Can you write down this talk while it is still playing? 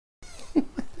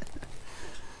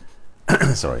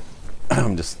Sorry,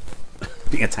 I'm just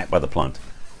being attacked by the plant.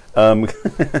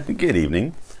 Good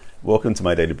evening. Welcome to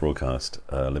my daily broadcast.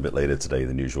 A little bit later today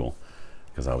than usual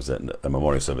because I was at a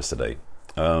memorial service today.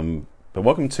 But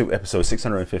welcome to episode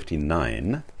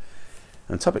 659. And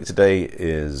the topic today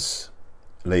is,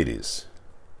 ladies,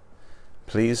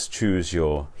 please choose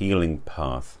your healing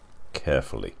path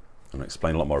carefully. I'm going to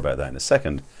explain a lot more about that in a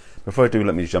second. Before I do,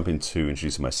 let me jump into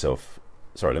introducing myself.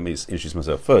 Sorry, let me introduce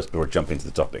myself first before I jump into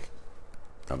the topic.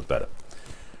 That was better.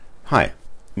 Hi,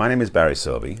 my name is Barry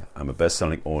Selby. I'm a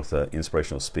best-selling author,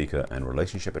 inspirational speaker, and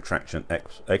relationship attraction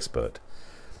expert.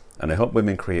 And I help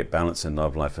women create balance in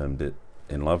love, life, and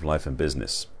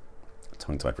business.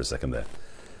 Tongue-tied for a second there.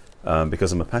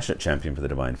 Because I'm a passionate champion for the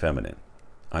divine feminine.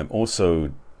 I'm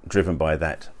also driven by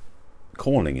that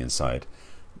calling inside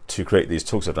to create these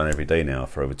talks I've done every day now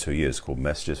for over 2 years called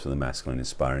Messages for the Masculine,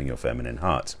 Inspiring Your Feminine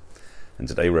Heart. And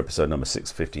today we're episode number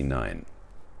 659.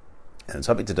 And the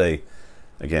topic today,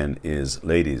 again, is,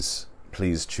 ladies,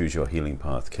 please choose your healing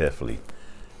path carefully.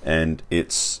 And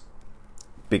it's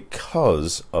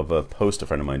because of a post a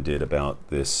friend of mine did about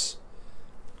this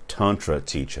Tantra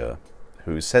teacher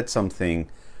who said something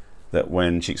that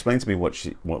when she explained to me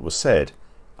what was said,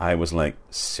 I was like,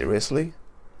 seriously?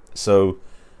 So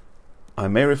I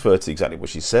may refer to exactly what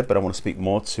she said, but I want to speak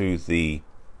more to the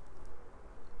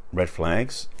red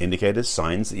flags, indicators,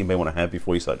 signs that you may want to have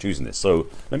before you start choosing this. So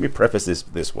let me preface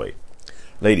this way.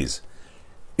 Ladies,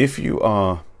 if you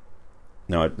are,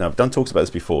 now I've done talks about this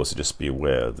before, so just be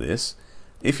aware of this.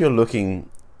 If you're looking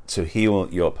to heal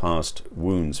your past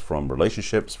wounds from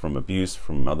relationships, from abuse,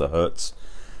 from other hurts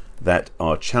that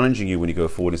are challenging you when you go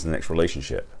forward into the next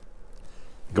relationship,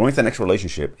 going to the next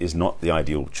relationship is not the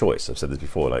ideal choice. I've said this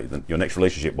before, like your next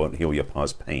relationship won't heal your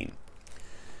past pain.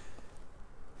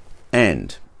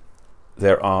 And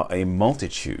there are a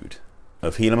multitude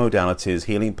of healing modalities,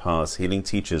 healing paths, healing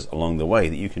teachers along the way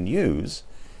that you can use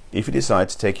if you decide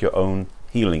to take your own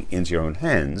healing into your own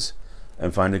hands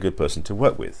and find a good person to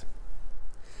work with.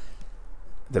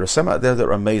 There are some out there that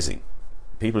are amazing.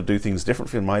 People do things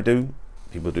differently from I do.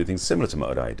 People do things similar to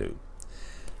what I do.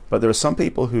 But there are some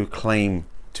people who claim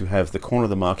to have the corner of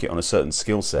the market on a certain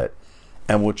skill set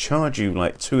and will charge you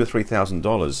like $2,000 or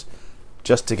 $3,000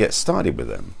 just to get started with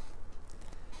them,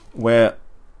 where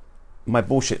my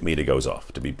bullshit meter goes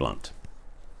off, to be blunt.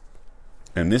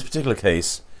 In this particular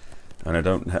case, and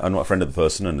I'm not a friend of the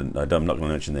person, and I'm not going to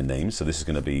mention their names, so this is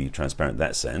going to be transparent in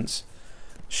that sense.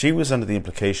 She was under the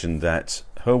implication that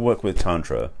her work with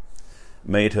Tantra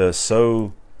made her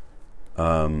so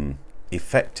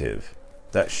effective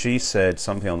that she said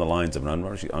something on the lines of, and I'm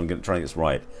going to try and get this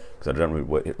right because I don't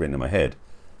remember what it written in my head,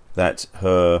 that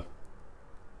her,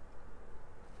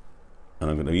 and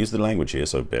I'm going to use the language here,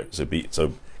 so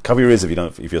cover your ears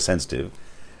if you're sensitive.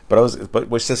 But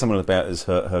what she said something about is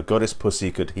her goddess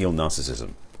pussy could heal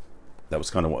narcissism.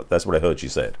 That's what I heard she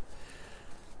said.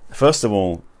 First of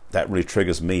all, that really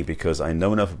triggers me because I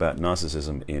know enough about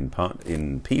narcissism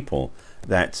in people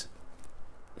that,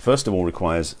 first of all,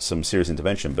 requires some serious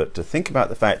intervention. But to think about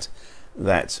the fact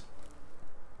that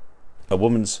a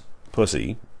woman's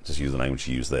pussy, just use the language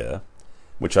she used there,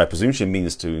 which I presume she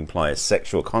means to imply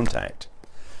sexual contact,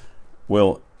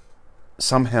 will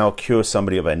somehow cure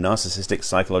somebody of a narcissistic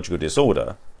psychological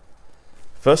disorder.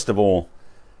 First of all,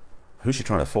 who's she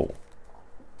trying to fool?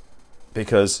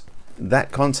 Because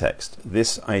that context,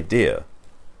 this idea,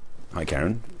 hi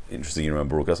Karen, interesting you're on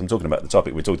broadcast, I'm talking about the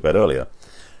topic we talked about earlier,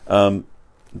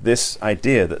 this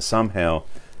idea that somehow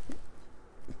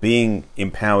being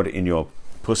empowered in your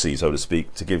pussy, so to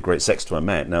speak, to give great sex to a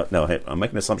man. Now, hey, I'm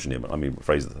making an assumption here, but let me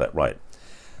phrase that right.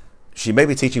 She may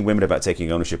be teaching women about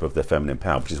taking ownership of their feminine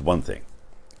power, which is one thing,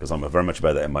 because I'm very much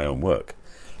about that in my own work.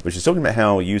 But she's talking about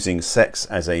how using sex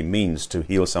as a means to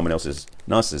heal someone else's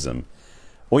narcissism,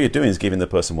 all you're doing is giving the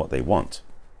person what they want.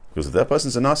 Because if that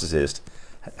person's a narcissist,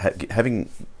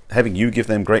 having you give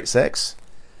them great sex,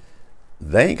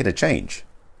 they ain't going to change.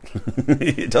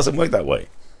 It doesn't work that way.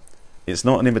 It's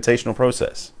not an invitational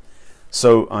process.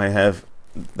 So I have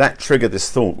that triggered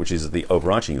this thought, which is the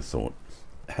overarching thought,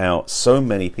 how so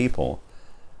many people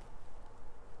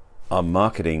are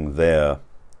marketing their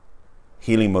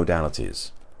healing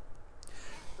modalities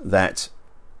that,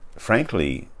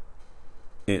 frankly,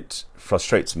 it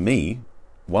frustrates me.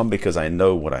 One, because I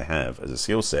know what I have as a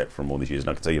skill set from all these years,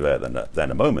 and I can tell you about that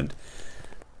in a moment,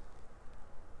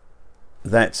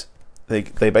 that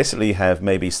they basically have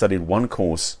maybe studied one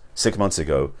course 6 months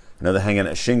ago, and now they're hanging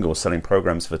at a shingle selling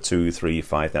programs for $2,000,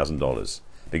 $3,000, $5,000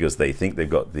 because they think they've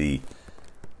got the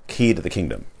key to the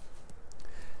kingdom.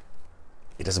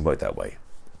 It doesn't work that way.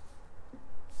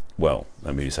 well,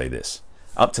 let me say this.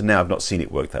 Up to now, I've not seen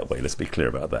it work that way. Let's be clear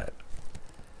about that.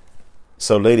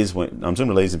 So ladies, I'm talking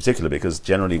to ladies in particular because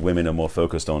generally women are more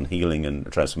focused on healing and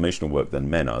transformational work than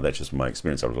men are. That's just my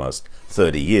experience over the last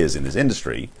 30 years in this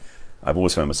industry. I've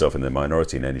always found myself in the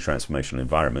minority in any transformational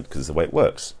environment because it's the way it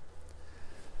works.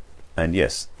 And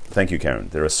yes, thank you, Karen.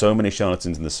 There are so many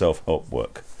charlatans in the self-help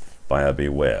work. Buyer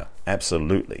beware.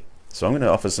 Absolutely. So I'm going to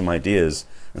offer some ideas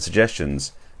and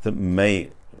suggestions that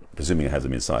may, presuming I have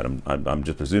them inside, I'm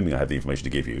just presuming I have the information to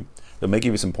give you, that may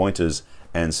give you some pointers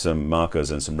and some markers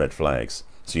and some red flags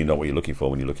so you know what you're looking for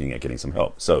when you're looking at getting some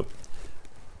help. So,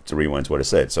 to rewind to what I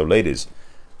said. So ladies,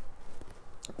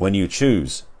 when you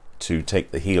choose to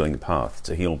take the healing path,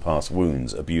 to heal past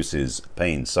wounds, abuses,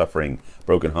 pain, suffering,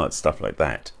 broken hearts, stuff like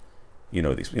that, you know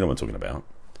what I'm talking about.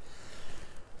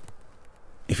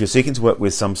 If you're seeking to work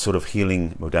with some sort of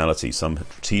healing modality, some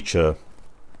teacher,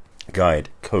 guide,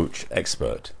 coach,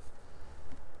 expert,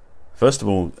 first of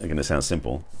all, I'm going to sound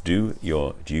simple, do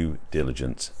your due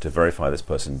diligence to verify this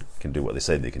person can do what they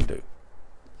say they can do.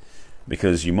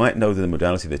 Because you might know that the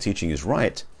modality they're teaching is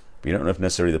right, but you don't know if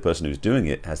necessarily the person who's doing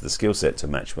it has the skill set to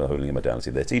match the healing modality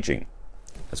they're teaching.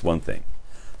 That's one thing.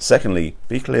 Secondly,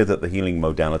 be clear that the healing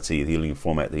modality, the healing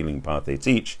format, the healing path they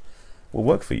teach will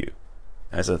work for you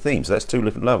as a theme. So that's two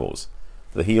different levels.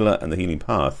 The healer and the healing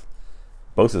path,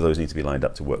 both of those need to be lined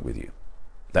up to work with you.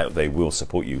 That they will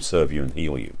support you, serve you, and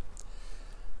heal you.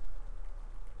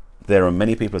 There are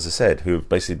many people, as I said, who have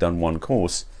basically done one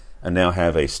course and now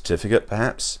have a certificate,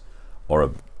 perhaps, or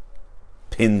a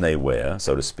pin they wear,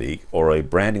 so to speak, or a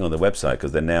branding on their website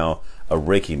because they're now a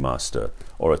Reiki master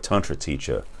or a Tantra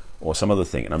teacher or some other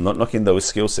thing. And I'm not knocking those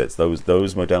skill sets. Those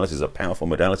modalities are powerful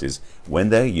modalities when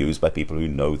they're used by people who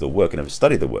know the work and have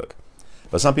studied the work.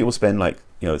 But some people spend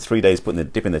 3 days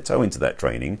dipping their toe into that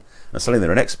training and suddenly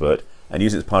they're an expert and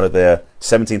use it as part of their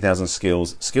 17,000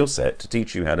 skill set to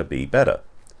teach you how to be better.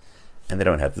 And they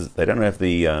don't have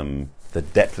the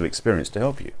depth of experience to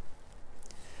help you.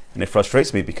 And it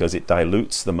frustrates me because it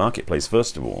dilutes the marketplace,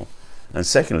 first of all, and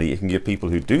secondly, it can give people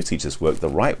who do teach this work the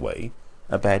right way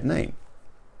a bad name.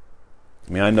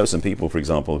 I mean, I know some people, for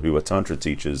example, who are Tantra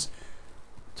teachers,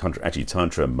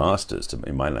 Tantra masters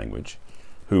in my language,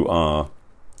 who are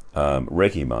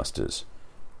Reiki masters,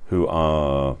 who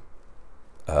are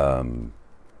different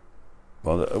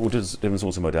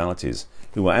sorts of modalities,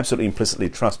 who I absolutely implicitly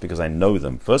trust because I know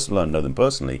them. First of all, I know them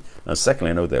personally, and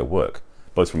secondly, I know their work,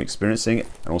 both from experiencing it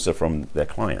and also from their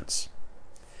clients.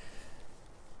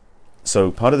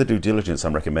 So part of the due diligence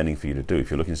I'm recommending for you to do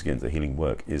if you're looking to get into the healing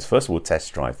work is, first of all,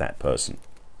 test drive that person.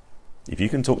 If you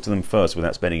can talk to them first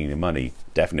without spending any money,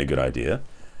 definitely a good idea.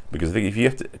 Because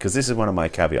because this is one of my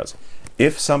caveats.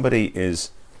 If somebody is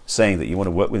saying that you want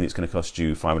to work with me, it's going to cost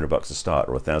you $500 to start,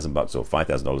 or $1,000 or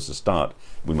 $5,000 to start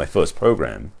with my first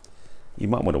program, you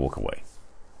might want to walk away.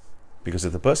 Because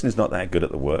if the person is not that good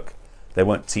at the work, they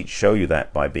won't show you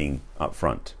that by being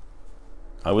upfront.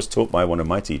 I was taught by one of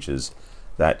my teachers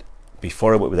that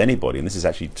before I work with anybody, and this is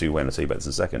actually true, and I'll tell you about this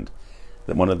in a second,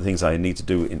 that one of the things I need to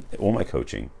do in all my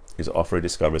coaching is offer a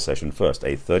discovery session first,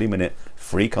 a 30-minute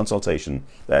free consultation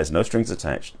that has no strings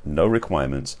attached, no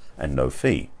requirements, and no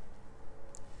fee.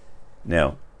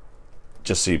 Now,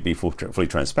 just to be fully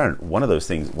transparent, one of those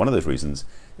reasons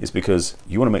is because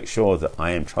you want to make sure that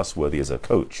I am trustworthy as a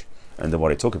coach and that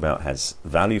what I talk about has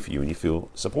value for you and you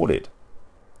feel supported.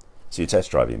 So you're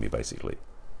test driving me, basically.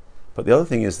 But the other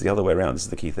thing is the other way around. This is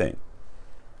the key thing.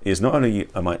 Is not only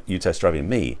am you test driving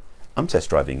me, I'm test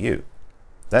driving you.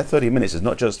 That 30 minutes is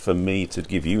not just for me to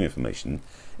give you information,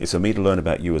 it's for me to learn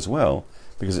about you as well,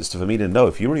 because it's for me to know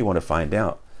if you really want to find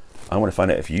out. I want to find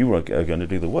out if you are going to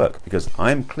do the work, because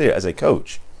I'm clear as a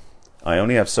coach. I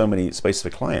only have so many spaces for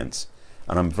clients,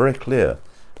 and I'm very clear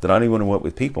that I only want to work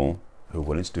with people who are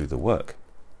willing to do the work.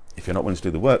 If you're not willing to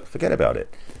do the work, forget about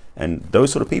it. And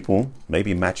those sort of people may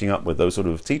be matching up with those sort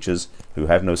of teachers who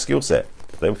have no skill set.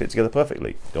 They will fit together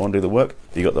perfectly. Don't want to do the work?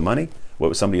 You got the money? Work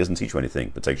with somebody who doesn't teach you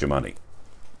anything but takes your money.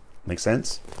 Make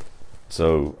sense?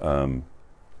 So,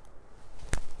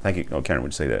 thank you. Oh, Karen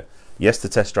would say that. Yes to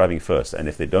test driving first, and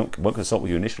if they won't consult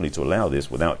with you initially to allow this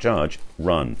without charge,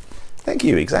 run. Thank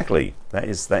you. Exactly. That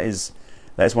is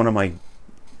one of my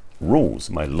rules,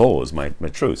 my laws, my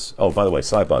truths. Oh, by the way,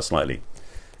 sidebar slightly.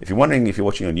 If you're wondering if you're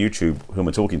watching on YouTube who am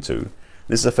I talking to,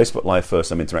 this is a Facebook Live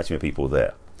first. I'm interacting with people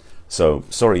there. So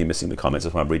sorry you're missing the comments.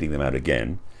 That's why I'm reading them out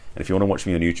again. And if you want to watch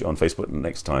me on YouTube, on Facebook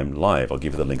next time live, I'll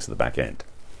give you the links at the back end.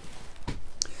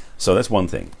 So that's one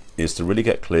thing, is to really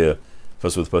get clear.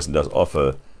 First of all, the person does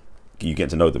offer you get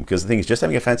to know them. Because the thing is, just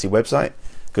having a fancy website,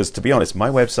 because to be honest, my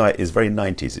website is very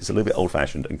 90s. It's a little bit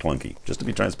old-fashioned and clunky, just to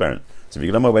be transparent. So if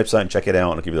you go on my website and check it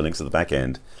out, and I'll give you the links to the back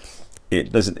end,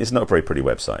 it's not a very pretty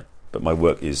website. But my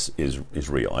work is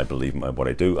real. I believe in what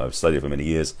I do. I've studied for many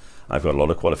years. I've got a lot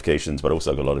of qualifications, but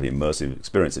also got a lot of immersive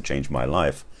experience that changed my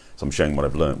life. So I'm sharing what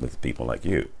I've learned with people like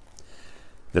you.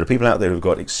 There are people out there who've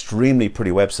got extremely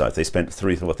pretty websites they spent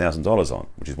 $3,000 or $4,000 on,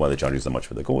 which is why they charge you so much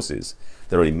for their courses.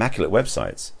 They're immaculate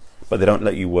websites, but they don't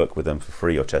let you work with them for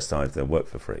free or chastise their work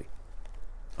for free.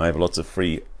 I have lots of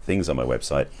free things on my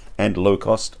website and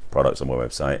low-cost products on my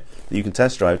website that you can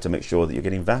test drive to make sure that you're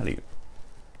getting value.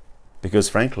 Because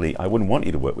frankly, I wouldn't want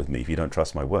you to work with me if you don't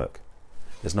trust my work.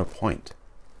 There's no point.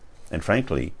 And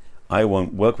frankly, I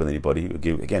won't work with anybody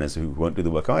who won't do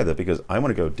the work either, because I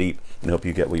want to go deep and help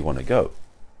you get where you want to go.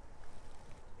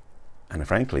 And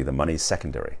frankly, the money is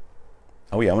secondary.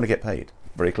 Oh yeah, I want to get paid,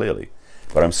 very clearly.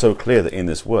 But I'm so clear that in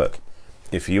this work,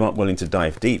 if you aren't willing to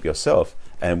dive deep yourself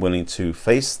and willing to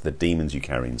face the demons you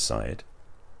carry inside,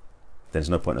 there's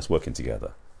no point in us working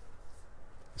together.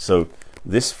 So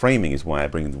this framing is why I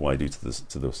bring what I do to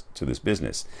this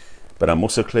business. But I'm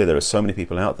also clear there are so many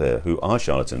people out there who are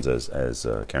charlatans, as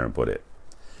Karen put it.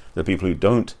 There are people who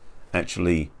don't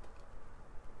actually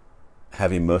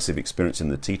have immersive experience in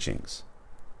the teachings.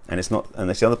 And it's not, and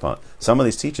that's the other part. Some of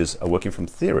these teachers are working from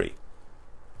theory,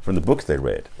 from the books they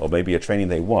read, or maybe a training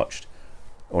they watched,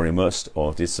 or immersed,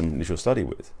 or did some initial study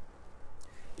with.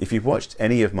 If you've watched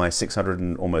any of my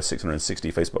almost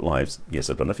 660 Facebook Lives, yes,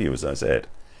 I've done a few, as I said,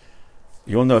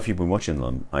 you'll know if you've been watching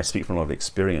them, I speak from a lot of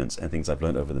experience and things I've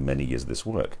learned over the many years of this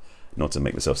work. Not to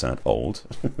make myself sound old,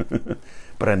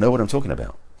 but I know what I'm talking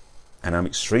about. And I'm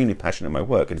extremely passionate in my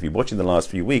work. And if you're watching the last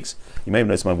few weeks, you may have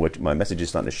noticed my message is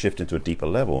starting to shift into a deeper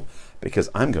level, because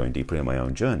I'm going deeper in my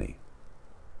own journey.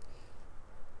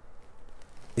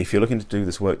 If you're looking to do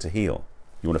this work to heal,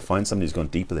 you want to find somebody who's gone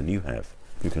deeper than you have,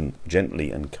 who can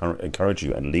gently encourage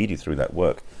you and lead you through that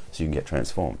work so you can get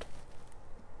transformed.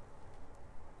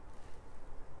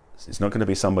 It's not going to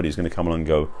be somebody who's going to come along and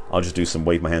go, I'll just do some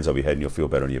wave my hands over your head and you'll feel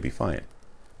better and you'll be fine.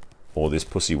 Or this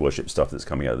pussy worship stuff that's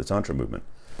coming out of the Tantra movement.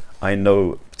 I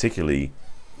know particularly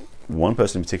one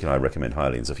person in particular I recommend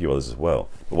highly, and there's a few others as well,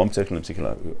 but one person in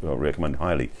particular I recommend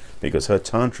highly because her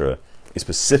Tantra is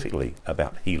specifically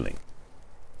about healing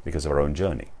because of her own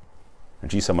journey.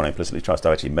 And she's someone I implicitly trust.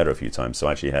 I've actually met her a few times, so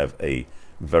I actually have a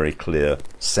very clear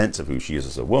sense of who she is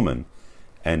as a woman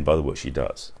and by the work she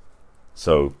does.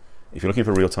 So if you're looking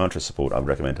for real Tantra support, I would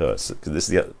recommend her. Because this is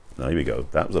the, oh, here we go.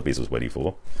 That was the piece I was waiting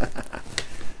for.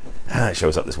 It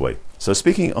shows up this way. So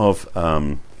speaking of,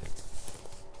 I'm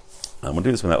going to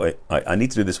do this without, I need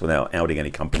to do this without outing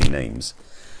any company names.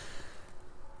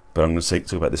 But I'm going to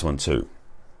talk about this one too.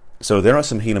 So there are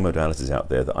some healing modalities out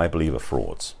there that I believe are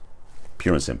frauds.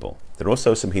 Pure and simple. There are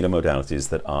also some healing modalities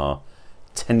that are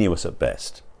tenuous at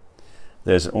best.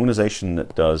 There's an organization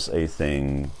that does a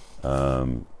thing,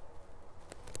 I'll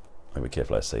be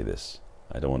careful I say this.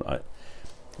 I don't want, well,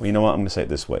 you know what, I'm going to say it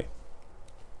this way.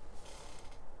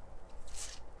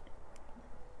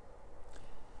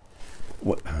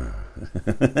 What? I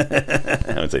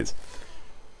would say this.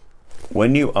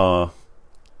 When you are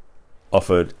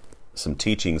offered some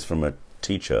teachings from a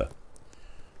teacher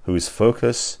whose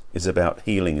focus is about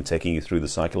healing and taking you through the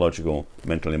psychological,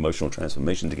 mental, emotional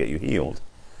transformation to get you healed,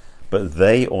 but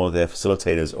they or their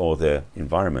facilitators or their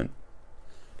environment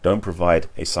don't provide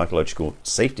a psychological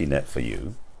safety net for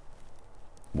you,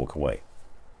 walk away.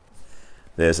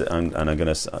 I've got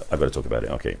to talk about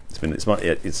it. Okay,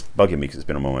 it's bugging me because it's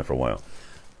been on my mind for a while.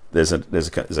 There's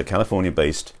a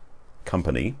California-based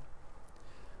company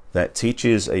that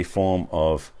teaches a form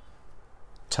of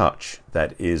touch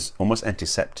that is almost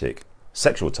antiseptic,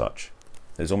 sexual touch.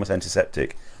 That is almost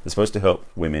antiseptic. That's supposed to help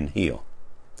women heal.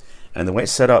 And the way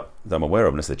it's set up, that I'm aware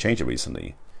of, unless they changed it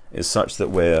recently, is such that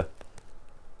where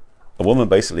a woman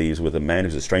basically is with a man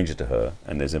who's a stranger to her,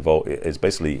 and is involved. It's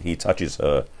basically he touches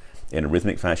her in a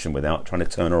rhythmic fashion without trying to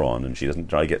turn her on, and she doesn't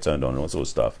try to get turned on and all sort of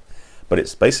stuff. But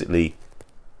it's basically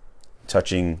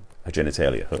touching her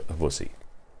genitalia, her pussy.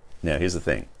 Now, here's the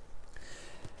thing.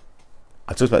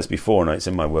 I've talked about this before, and it's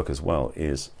in my work as well,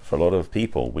 is for a lot of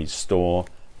people, we store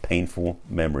painful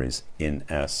memories in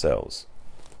our cells.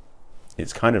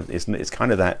 It's kind of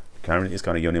that, Karen, it's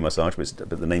kind of yoni massage, but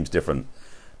the name's different.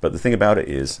 But the thing about it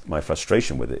is, my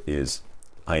frustration with it is,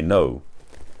 I know,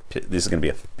 this is going to be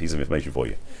a piece of information for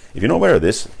you. If you're not aware of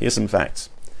this, here's some facts.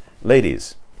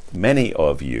 Ladies, many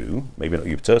of you, maybe not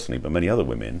you personally, but many other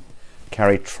women,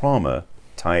 carry trauma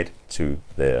tied to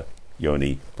their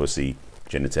yoni, pussy,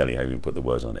 genitalia, how you put the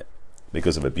words on it,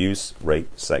 because of abuse, rape,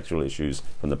 sexual issues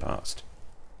from the past.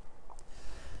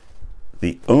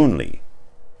 The only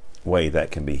way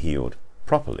that can be healed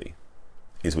properly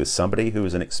is with somebody who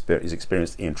is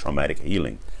experienced in traumatic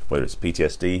healing, whether it's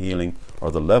PTSD healing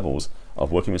or the levels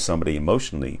of working with somebody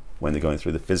emotionally when they're going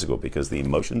through the physical, because the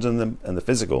emotions and the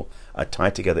physical are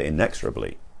tied together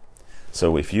inexorably.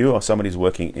 So if you are somebody who's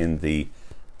working in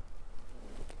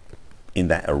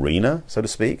that arena, so to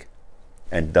speak,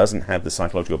 and doesn't have the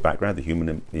psychological background, the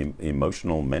human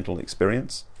emotional mental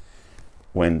experience,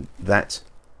 when that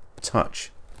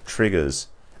touch triggers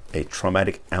a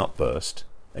traumatic outburst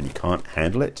and you can't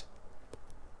handle it,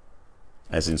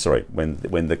 as in, sorry,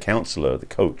 when the counselor, the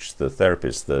coach, the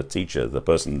therapist, the teacher, the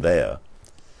person there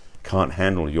can't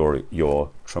handle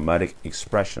your traumatic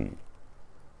expression,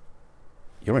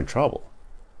 you're in trouble.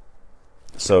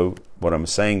 So what I'm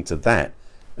saying to that,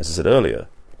 as I said earlier,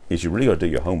 is you really got to do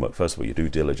your homework. First of all, your due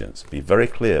diligence. Be very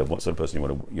clear what sort of person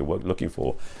you're looking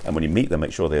for, and when you meet them,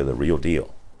 make sure they're the real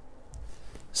deal.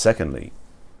 Secondly,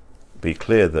 be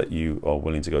clear that you are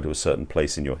willing to go to a certain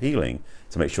place in your healing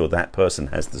to make sure that person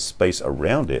has the space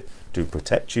around it to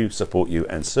protect you, support you,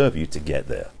 and serve you to get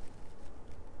there.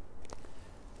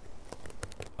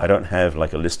 I don't have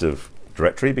like a list of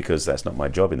directory because that's not my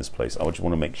job in this place. I just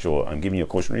want to make sure I'm giving you a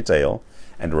cautionary tale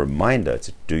and a reminder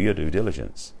to do your due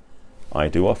diligence. I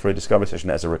do offer a discovery session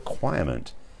as a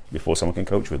requirement before someone can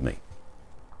coach with me.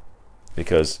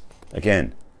 Because,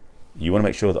 again, you want to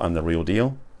make sure that I'm the real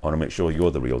deal. I want to make sure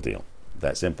you're the real deal.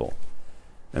 That simple.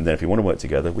 And then if you want to work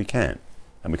together, we can.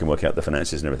 And we can work out the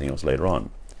finances and everything else later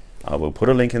on. I will put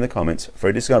a link in the comments for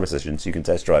a discovery session so you can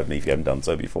test drive me if you haven't done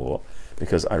so before,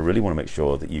 because I really want to make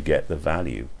sure that you get the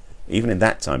value. Even in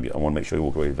that time, I want to make sure you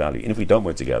walk away with value. And if we don't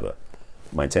work together,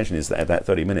 my intention is that at that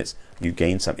 30 minutes, you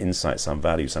gain some insight, some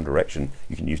value, some direction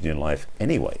you can use in your life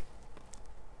anyway.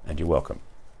 And you're welcome.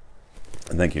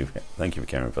 And thank you for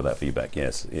Karen for that feedback.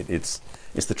 Yes, it's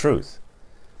the truth.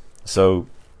 So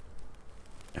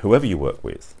whoever you work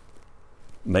with,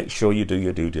 make sure you do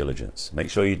your due diligence. Make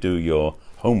sure you do your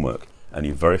homework and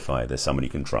you verify there's someone you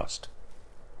can trust.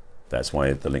 That's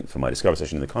why the link for my discovery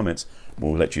session in the comments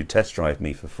will let you test drive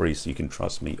me for free so you can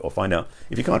trust me, or find out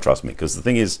if you can't trust me. Because the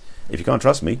thing is, if you can't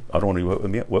trust me, I don't want you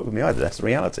to work with me either. That's the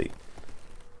reality.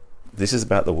 This is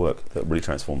about the work that really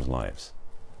transforms lives.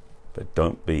 But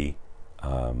don't be,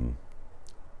 I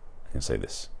can say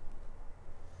this,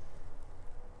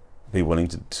 be willing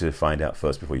to find out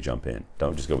first before you jump in.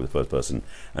 Don't just go with the first person.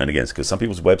 And again, because some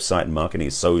people's website and marketing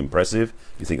is so impressive,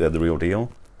 you think they're the real deal.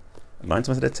 9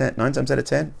 times out of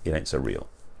 10, it ain't so real.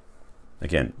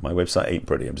 Again, my website ain't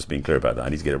pretty. I'm just being clear about that. I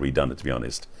need to get it redone, to be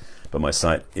honest. But my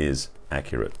site is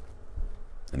accurate,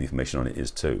 and the information on it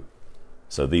is too.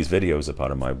 So these videos are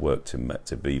part of my work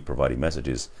to be providing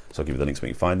messages. So I'll give you the links where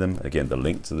you can find them. Again, the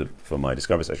link for my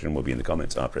discovery session will be in the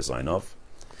comments after I sign off.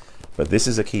 But this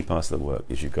is a key part of the work,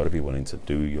 is you've got to be willing to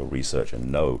do your research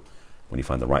and know when you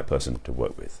find the right person to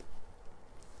work with.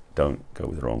 Don't go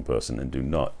with the wrong person, and do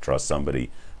not trust somebody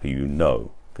who you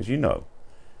know, because you know,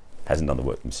 hasn't done the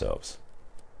work themselves.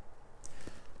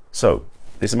 So,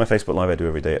 this is my Facebook Live I do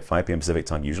every day at 5 p.m. Pacific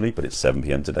time usually, but it's 7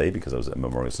 p.m. today because I was at a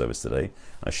memorial service today.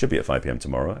 I should be at 5 p.m.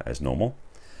 tomorrow as normal.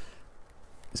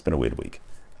 It's been a weird week.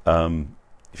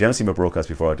 If you haven't seen my broadcast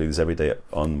before, I do this every day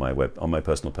on my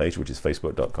personal page, which is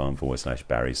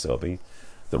facebook.com/Barry Selby.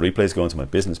 The replays go onto my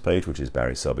business page, which is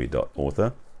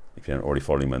barryselby.author. If you haven't already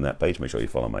followed me on that page, make sure you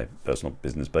follow my personal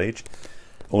business page.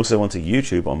 Also onto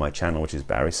YouTube on my channel, which is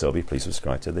Barry Selby. Please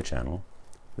subscribe to the channel.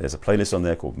 There's a playlist on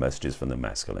there called Messages from the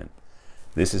Masculine.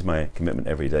 This is my commitment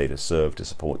every day, to serve, to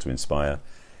support, to inspire.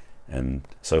 And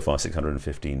so far,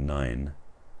 615.9.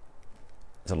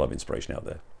 There's a lot of inspiration out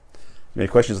there. If you have any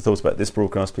questions or thoughts about this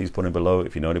broadcast, please put them below.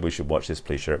 If you know anybody should watch this,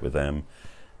 please share it with them.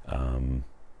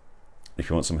 If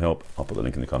you want some help, I'll put the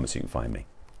link in the comments so you can find me.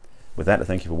 With that, I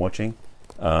thank you for watching.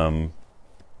 Yeah,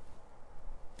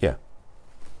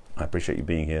 I appreciate you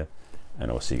being here,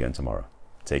 and I'll see you again tomorrow.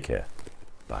 Take care.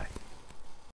 Bye.